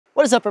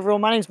What is up, everyone?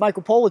 My name is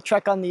Michael Pohl with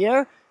Trek on the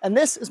Air, and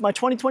this is my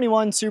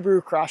 2021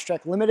 Subaru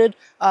Crosstrek Limited.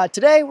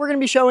 Today, we're going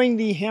to be showing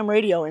the ham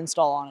radio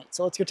install on it,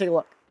 so let's go take a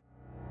look.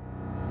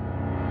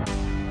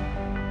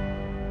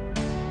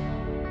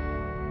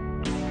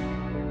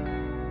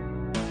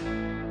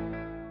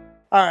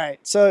 All right,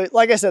 so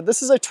like I said,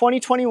 this is a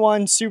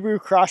 2021 Subaru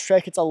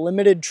Crosstrek. It's a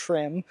limited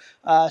trim,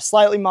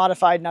 slightly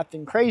modified,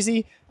 nothing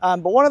crazy. But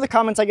one of the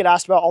comments I get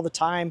asked about all the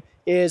time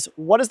is,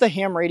 what does the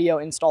ham radio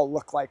install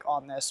look like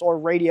on this, or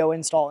radio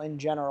install in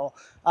general?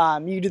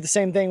 You do the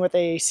same thing with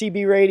a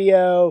CB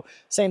radio,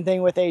 same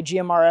thing with a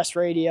GMRS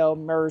radio,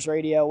 MIRS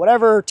radio,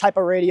 whatever type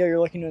of radio you're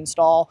looking to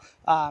install.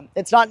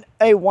 It's not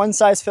a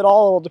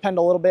one-size-fit-all. It'll depend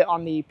a little bit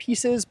on the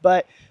pieces,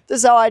 but this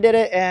is how I did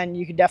it, and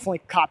you can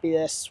definitely copy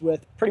this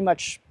with pretty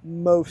much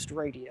most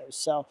radios.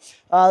 So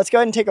let's go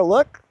ahead and take a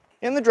look.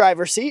 In the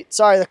driver's seat,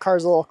 sorry the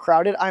car's a little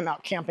crowded. I'm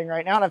out camping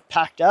right now and I've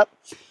packed up,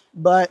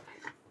 but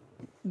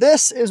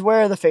this is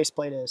where the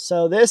faceplate is.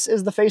 So this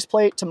is the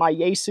faceplate to my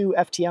Yaesu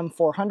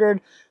FTM-400,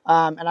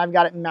 and I've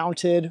got it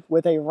mounted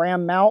with a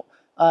ram mount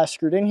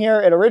screwed in here.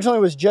 It originally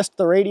was just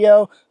the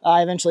radio.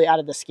 I eventually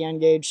added the scan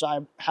gauge, so I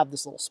have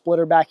this little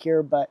splitter back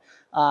here, but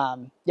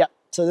yeah.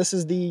 So this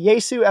is the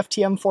Yaesu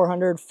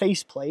FTM-400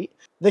 faceplate.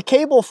 The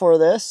cable for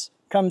this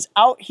comes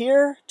out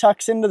here,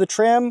 tucks into the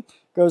trim,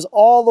 goes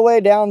all the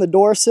way down the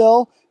door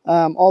sill,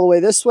 all the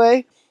way this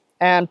way,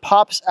 and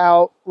pops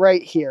out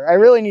right here. I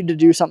really need to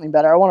do something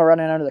better. I want to run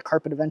it under the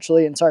carpet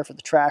eventually, and sorry for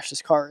the trash,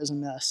 this car is a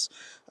mess.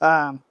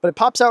 But it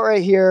pops out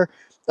right here.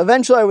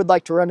 Eventually I would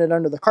like to run it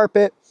under the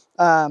carpet,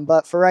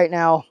 but for right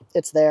now,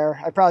 it's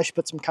there. I probably should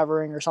put some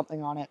covering or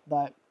something on it,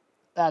 but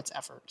that's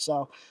effort.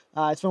 So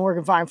it's been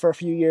working fine for a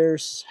few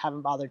years,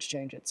 haven't bothered to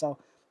change it. So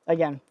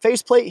again,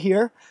 faceplate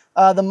here.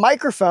 The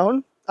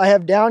microphone I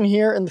have down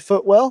here in the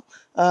footwell.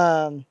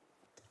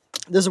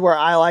 This is where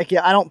I like it.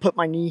 I don't put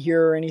my knee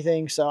here or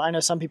anything, so I know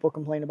some people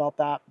complain about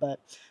that, but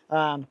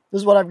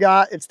this is what I've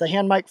got. It's the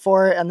hand mic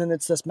for it, and then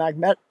it's this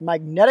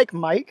magnetic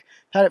mic.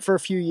 Had it for a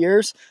few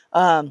years.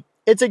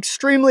 It's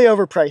extremely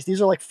overpriced.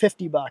 These are like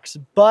 50 bucks,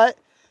 but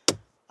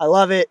I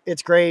love it.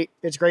 It's great.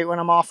 It's great when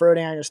I'm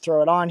off-roading. I just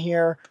throw it on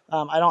here.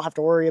 I don't have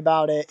to worry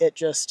about it. It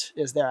just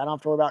is there. I don't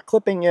have to worry about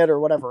clipping it or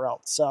whatever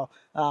else. So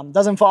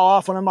doesn't fall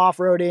off when I'm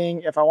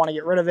off-roading. If I want to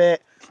get rid of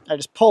it, I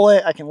just pull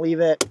it. I can leave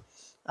it.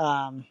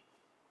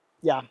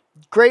 Yeah,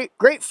 great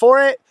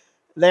for it.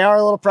 They are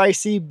a little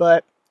pricey,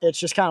 but it's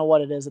just kind of what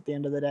it is at the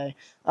end of the day.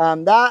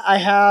 That I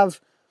have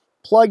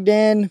plugged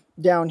in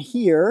down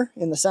here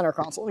in the center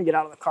console. Let me get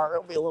out of the car.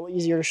 It'll be a little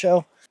easier to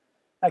show.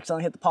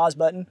 Accidentally hit the pause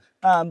button.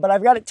 But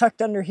I've got it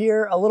tucked under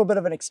here, a little bit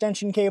of an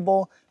extension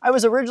cable. I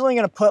was originally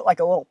going to put like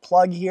a little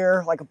plug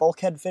here, like a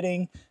bulkhead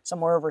fitting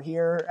somewhere over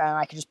here, and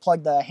I could just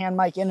plug the hand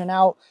mic in and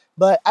out.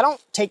 But I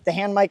don't take the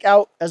hand mic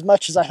out as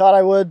much as I thought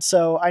I would,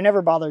 so I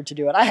never bothered to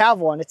do it. I have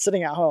one, it's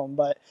sitting at home,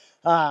 but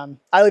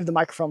I leave the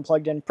microphone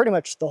plugged in pretty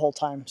much the whole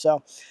time.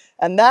 So,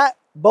 and that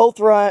both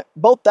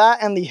that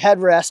and the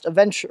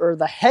headrest or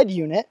the head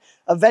unit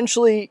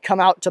eventually come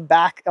out to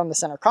back on the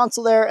center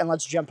console there, and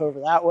let's jump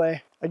over that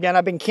way. Again,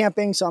 I've been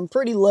camping, so I'm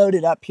pretty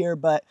loaded up here,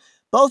 but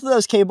both of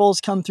those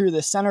cables come through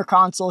the center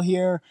console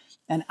here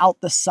and out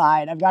the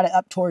side. I've got it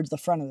up towards the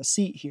front of the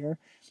seat here,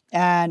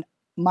 and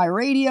my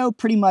radio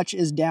pretty much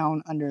is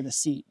down under the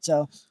seat.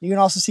 So you can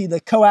also see the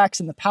coax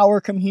and the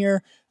power come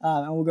here,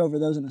 and we'll go over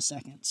those in a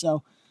second.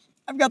 So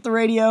I've got the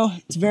radio.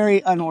 It's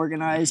very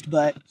unorganized,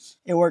 but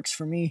it works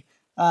for me.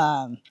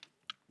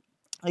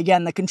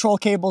 Again, the control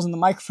cables and the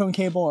microphone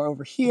cable are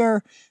over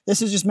here.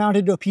 This is just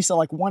mounted to a piece of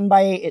like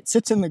 1x8. It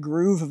sits in the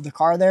groove of the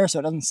car there, so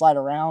it doesn't slide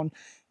around.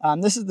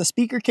 This is the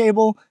speaker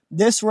cable.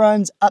 This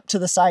runs up to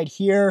the side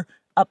here,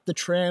 up the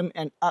trim,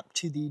 and up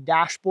to the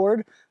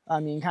dashboard. You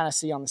can kind of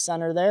see on the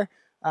center there.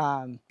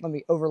 Let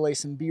me overlay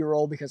some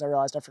B-roll because I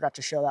realized I forgot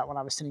to show that when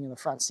I was sitting in the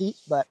front seat.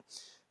 But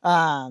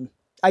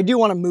I do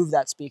want to move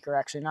that speaker,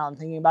 actually, now I'm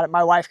thinking about it.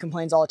 My wife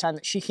complains all the time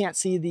that she can't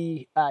see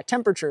the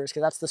temperatures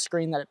because that's the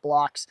screen that it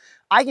blocks.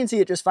 I can see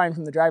it just fine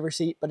from the driver's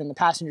seat, but in the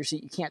passenger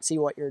seat, you can't see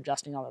what you're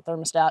adjusting on the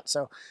thermostat,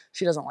 so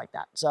she doesn't like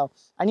that. So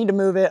I need to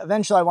move it.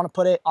 Eventually, I want to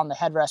put it on the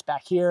headrest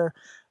back here.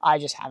 I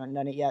just haven't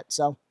done it yet.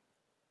 So,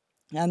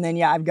 and then,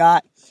 yeah, I've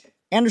got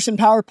Anderson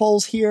power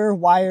poles here,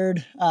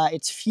 wired.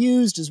 It's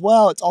fused as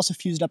well. It's also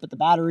fused up at the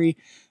battery.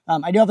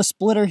 I do have a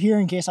splitter here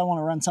in case I want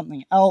to run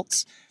something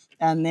else.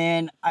 And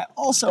then I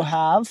also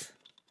have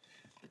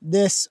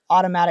this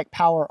automatic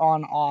power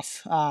on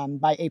off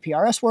by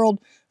APRS World.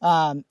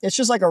 It's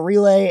just like a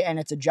relay and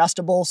it's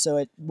adjustable, so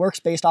it works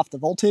based off the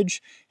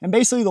voltage. And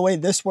basically the way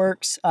this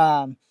works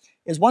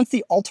is once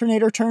the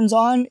alternator turns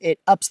on,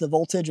 it ups the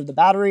voltage of the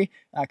battery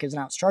because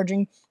now it's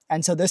charging.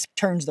 And so this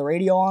turns the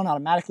radio on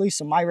automatically.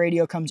 So my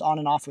radio comes on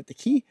and off with the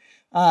key.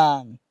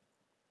 And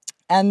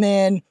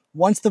then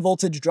once the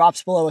voltage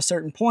drops below a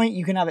certain point,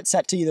 you can have it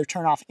set to either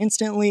turn off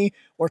instantly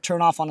or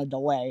turn off on a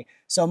delay.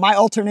 So my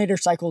alternator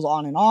cycles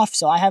on and off.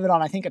 So I have it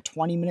on, I think, a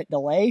 20-minute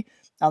delay.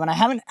 And I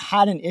haven't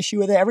had an issue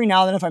with it. Every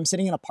now and then if I'm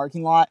sitting in a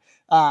parking lot,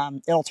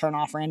 it'll turn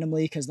off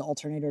randomly because the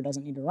alternator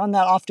doesn't need to run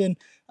that often.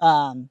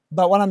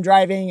 But when I'm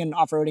driving and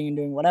off-roading and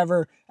doing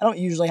whatever, I don't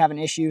usually have an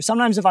issue.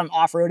 Sometimes if I'm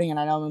off-roading and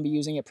I know I'm gonna be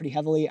using it pretty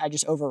heavily, I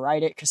just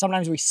override it because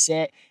sometimes we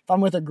sit. If I'm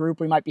with a group,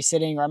 we might be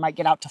sitting, or I might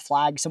get out to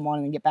flag someone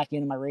and then get back in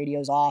and my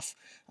radio's off.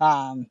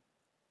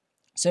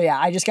 So yeah,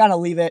 I just gotta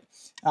leave it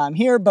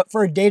here. But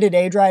for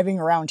day-to-day driving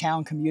around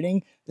town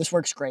commuting, this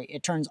works great.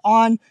 It turns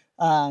on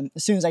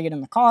as soon as I get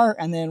in the car.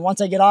 And then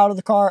once I get out of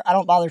the car, I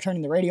don't bother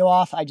turning the radio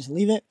off. I just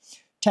leave it.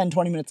 10,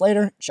 20 minutes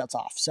later, it shuts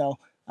off. So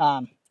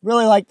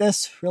really like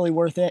this, really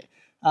worth it.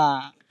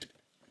 And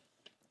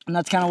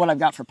that's kind of what I've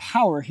got for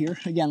power here.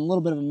 Again, a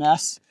little bit of a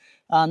mess.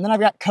 Then I've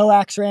got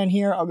coax ran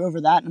here. I'll go over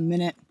that in a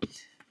minute.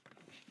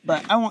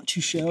 But I want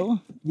to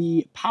show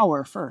the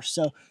power first.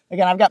 So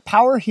again, I've got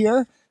power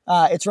here.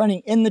 It's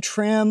running in the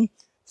trim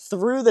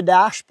through the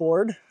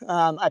dashboard.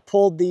 I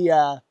pulled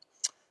the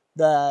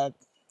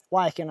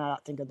why can I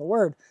not think of the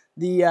word?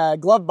 The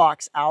glove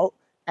box out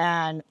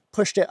and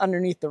pushed it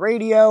underneath the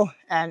radio,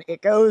 and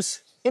it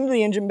goes into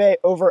the engine bay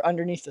over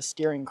underneath the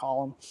steering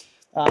column.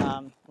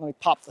 Let me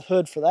pop the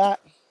hood for that.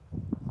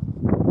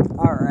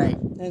 All right,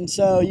 and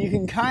so you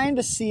can kind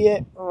of see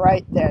it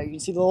right there. You can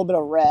see the little bit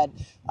of red.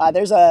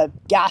 There's a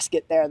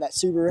gasket there that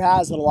Subaru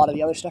has that a lot of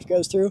the other stuff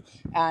goes through,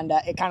 and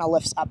it kind of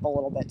lifts up a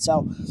little bit.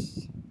 So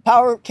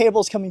power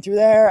cable's coming through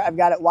there. I've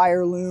got it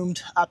wire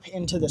loomed up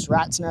into this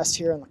rat's nest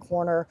here in the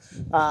corner.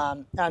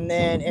 And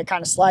then it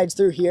kind of slides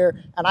through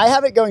here. And I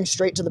have it going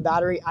straight to the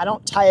battery. I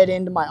don't tie it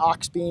into my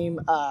aux beam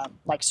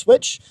like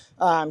switch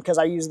because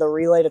I use the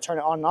relay to turn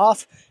it on and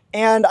off.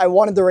 And I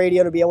wanted the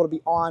radio to be able to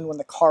be on when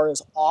the car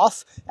is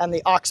off. And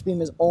the aux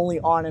beam is only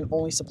on and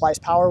only supplies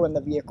power when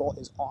the vehicle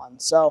is on.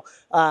 So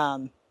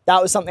that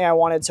was something I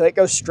wanted. So it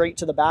goes straight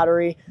to the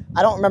battery.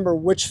 I don't remember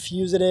which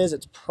fuse it is.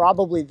 It's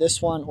probably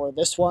this one or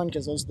this one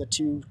because those are the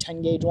two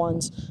 10 gauge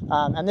ones.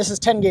 And this is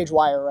 10 gauge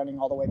wire running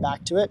all the way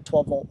back to it,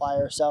 12 volt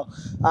wire. So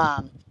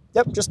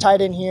yep, just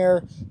tied in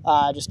here,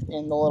 just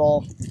in the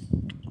little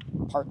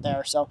part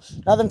there. So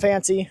nothing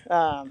fancy.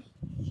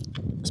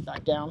 Just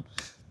back down.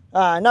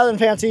 Nothing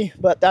fancy,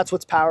 but that's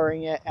what's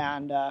powering it.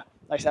 And like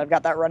I said, I've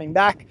got that running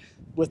back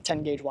with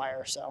 10 gauge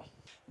wire. So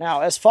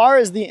now as far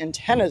as the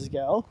antennas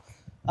go,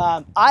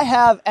 I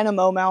have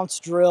NMO mounts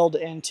drilled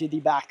into the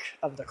back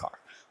of the car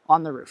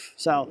on the roof.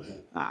 So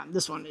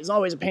this one is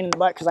always a pain in the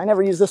butt because I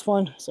never use this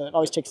one. So it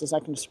always takes a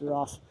second to screw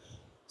off.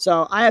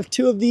 So I have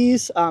two of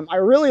these. I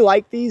really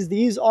like these.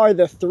 These are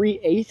the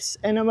 3/8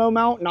 NMO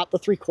mount, not the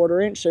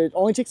 3/4 inch. So it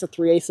only takes a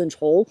 3/8 inch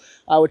hole,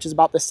 which is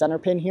about the center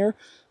pin here.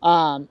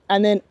 And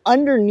then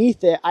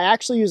underneath it, I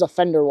actually use a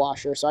fender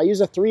washer. So I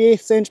use a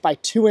 3/8 inch by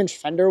 2 inch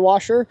fender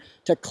washer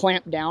to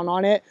clamp down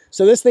on it.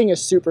 So this thing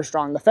is super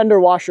strong. The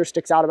fender washer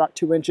sticks out about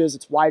 2 inches.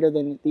 It's wider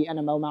than the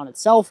NMO mount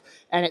itself,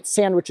 and it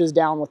sandwiches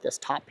down with this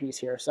top piece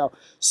here. So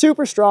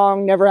super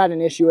strong, never had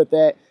an issue with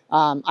it.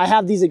 I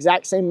have these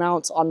exact same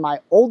mounts on my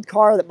old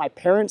car that my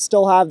parents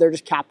still have. They're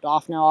just capped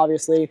off now,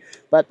 obviously.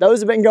 But those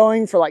have been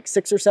going for like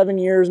 6 or 7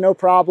 years, no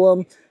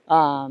problem.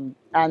 And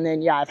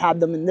then, yeah, I've had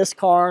them in this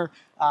car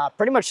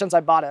pretty much since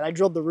I bought it. I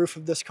drilled the roof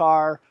of this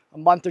car a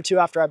month or two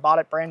after I bought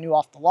it, brand new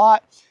off the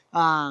lot.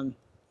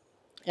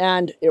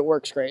 And it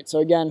works great. So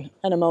again,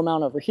 NMO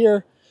mount over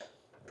here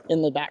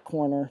in the back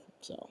corner.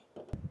 So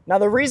now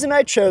the reason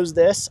I chose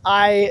this,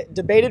 I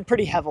debated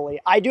pretty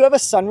heavily. I do have a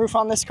sunroof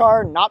on this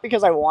car, not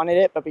because I wanted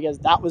it, but because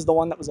that was the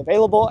one that was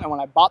available. And when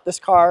I bought this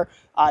car,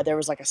 there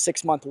was like a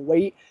 6-month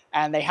wait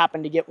and they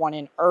happened to get one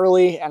in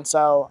early. And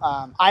so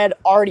I had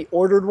already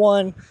ordered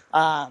one,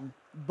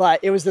 but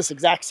it was this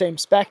exact same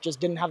spec, just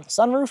didn't have the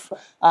sunroof.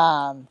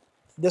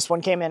 This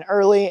one came in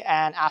early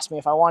and asked me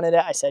if I wanted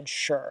it. I said,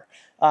 sure,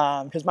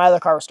 because my other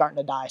car was starting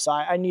to die. So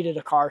I needed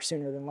a car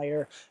sooner than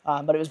later,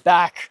 but it was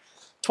back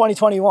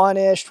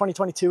 2021-ish,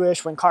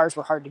 2022-ish when cars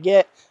were hard to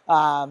get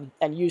and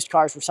used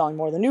cars were selling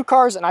more than new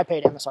cars, and I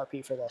paid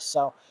MSRP for this.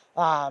 So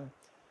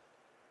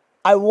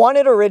I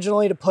wanted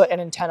originally to put an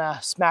antenna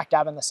smack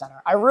dab in the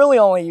center. I really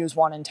only use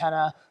one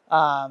antenna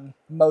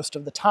most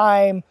of the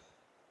time.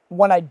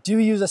 When I do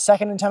use a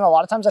second antenna, a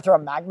lot of times I throw a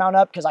mag mount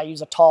up because I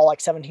use a tall like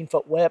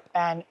 17-foot whip,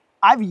 and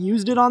I've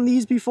used it on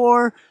these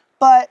before,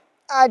 but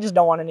I just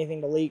don't want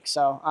anything to leak.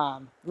 So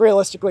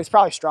realistically, it's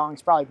probably strong.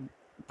 It's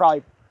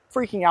probably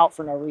freaking out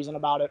for no reason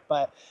about it,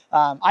 but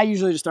I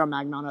usually just throw a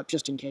mag mount up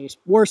just in case.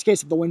 Worst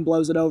case, if the wind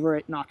blows it over,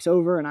 it knocks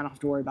over and I don't have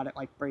to worry about it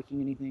like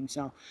breaking anything.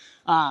 So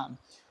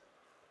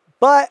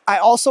but I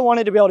also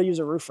wanted to be able to use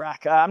a roof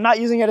rack. I'm not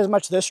using it as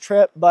much this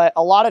trip, but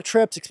a lot of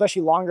trips,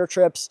 especially longer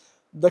trips,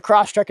 the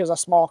Crosstrek is a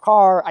small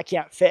car, I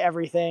can't fit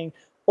everything,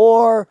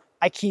 or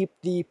I keep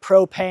the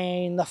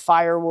propane, the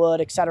firewood,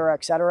 et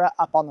cetera,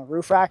 up on the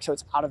roof rack so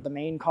it's out of the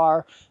main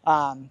car.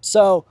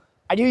 So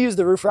I do use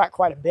the roof rack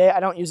quite a bit. I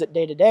don't use it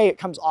day to day. It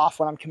comes off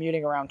when I'm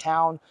commuting around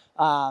town.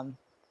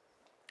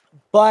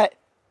 But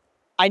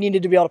I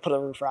needed to be able to put a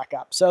roof rack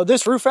up. So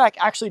this roof rack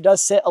actually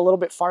does sit a little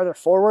bit farther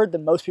forward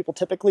than most people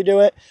typically do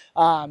it,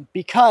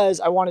 because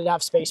I wanted to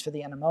have space for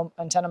the NMO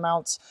antenna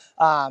mounts.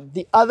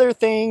 The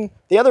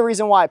other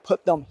reason why I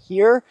put them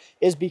here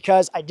is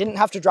because I didn't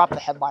have to drop the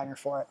headliner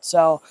for it.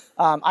 So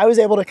I was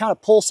able to kind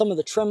of pull some of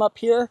the trim up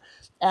here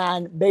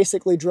and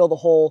basically drill the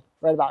hole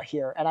right about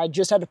here. And I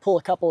just had to pull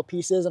a couple of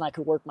pieces and I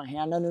could work my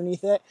hand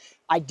underneath it.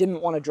 I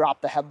didn't want to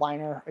drop the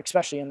headliner,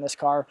 especially in this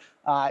car.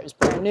 It was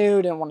brand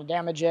new, didn't want to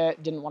damage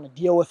it, didn't want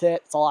to deal with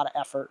it. It's a lot of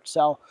effort.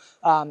 So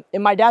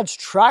in my dad's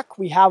truck,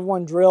 we have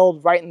one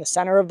drilled right in the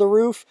center of the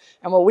roof.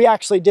 And what we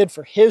actually did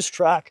for his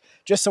truck,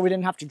 just so we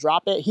didn't have to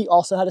drop it, he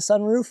also had a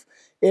sunroof,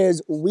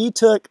 is we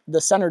took the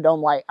center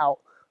dome light out,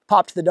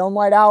 popped the dome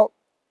light out,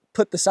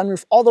 put the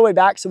sunroof all the way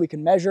back so we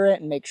can measure it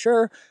and make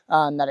sure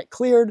that it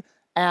cleared.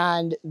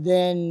 And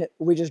then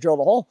we just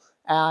drilled a hole.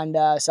 And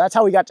so that's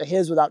how we got to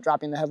his without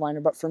dropping the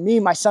headliner. But for me,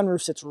 my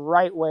sunroof sits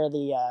right where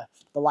the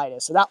light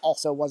is. So that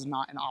also was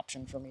not an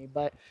option for me.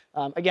 But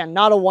again,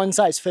 not a one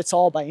size fits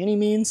all by any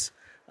means.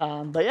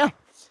 But yeah.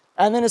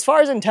 And then as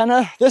far as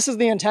antenna, this is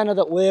the antenna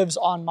that lives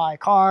on my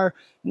car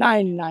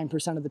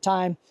 99% of the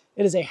time.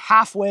 It is a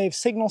half wave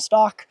signal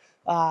stock.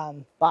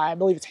 By, I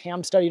believe it's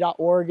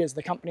hamstudy.org is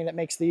the company that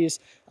makes these,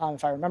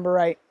 if I remember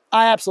right.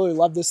 I absolutely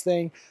love this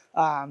thing.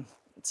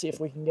 Let's see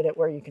if we can get it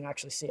where you can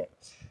actually see it.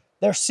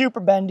 They're super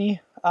bendy,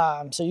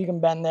 so you can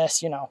bend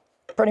this, you know,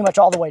 pretty much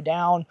all the way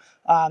down.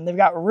 They've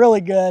got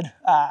really good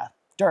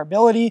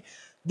durability.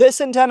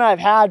 This antenna I've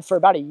had for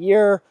about a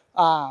year.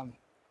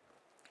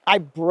 I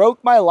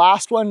broke my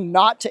last one,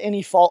 not to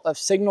any fault of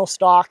signal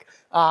stock.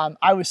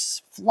 I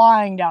was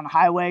flying down a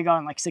highway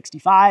going like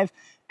 65,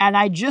 and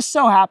I just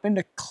so happened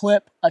to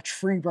clip a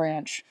tree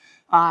branch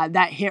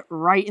that hit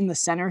right in the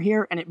center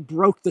here, and it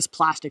broke this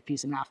plastic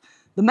piece in half.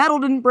 The metal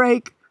didn't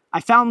break. I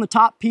found the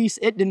top piece,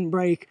 it didn't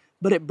break,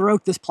 but it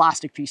broke this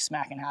plastic piece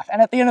smack in half.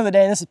 And at the end of the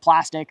day, this is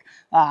plastic.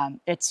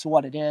 It's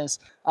what it is.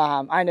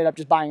 I ended up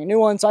just buying a new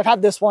one. So I've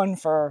had this one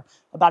for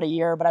about a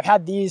year, but I've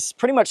had these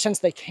pretty much since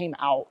they came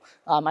out.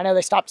 I know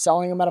they stopped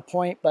selling them at a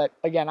point, but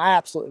again, I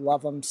absolutely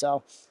love them.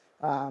 So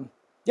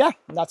yeah,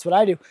 that's what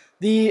I do.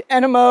 The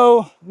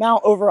NMO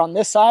mount over on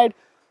this side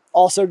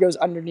also goes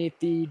underneath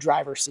the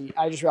driver's seat.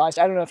 I just realized,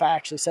 I don't know if I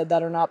actually said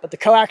that or not, but the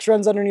coax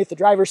runs underneath the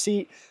driver's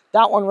seat.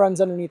 That one runs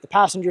underneath the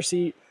passenger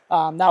seat.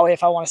 That way,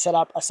 if I want to set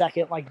up a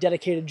second like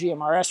dedicated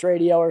GMRS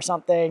radio or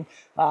something,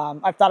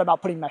 I've thought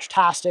about putting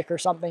Mesh-tastic or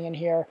something in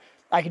here.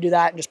 I could do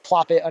that and just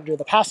plop it under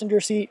the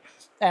passenger seat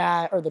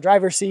or the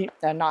driver's seat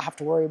and not have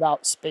to worry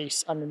about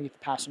space underneath the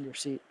passenger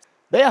seat.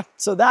 But yeah,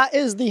 so that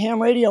is the ham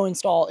radio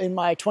install in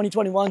my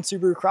 2021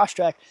 Subaru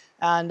Crosstrek.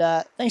 And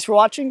thanks for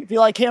watching. If you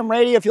like ham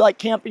radio, if you like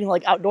camping, you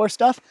like outdoor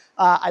stuff,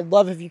 I'd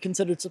love if you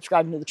considered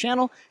subscribing to the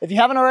channel. If you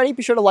haven't already,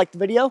 be sure to like the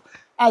video.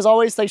 As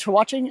always, thanks for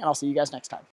watching, and I'll see you guys next time.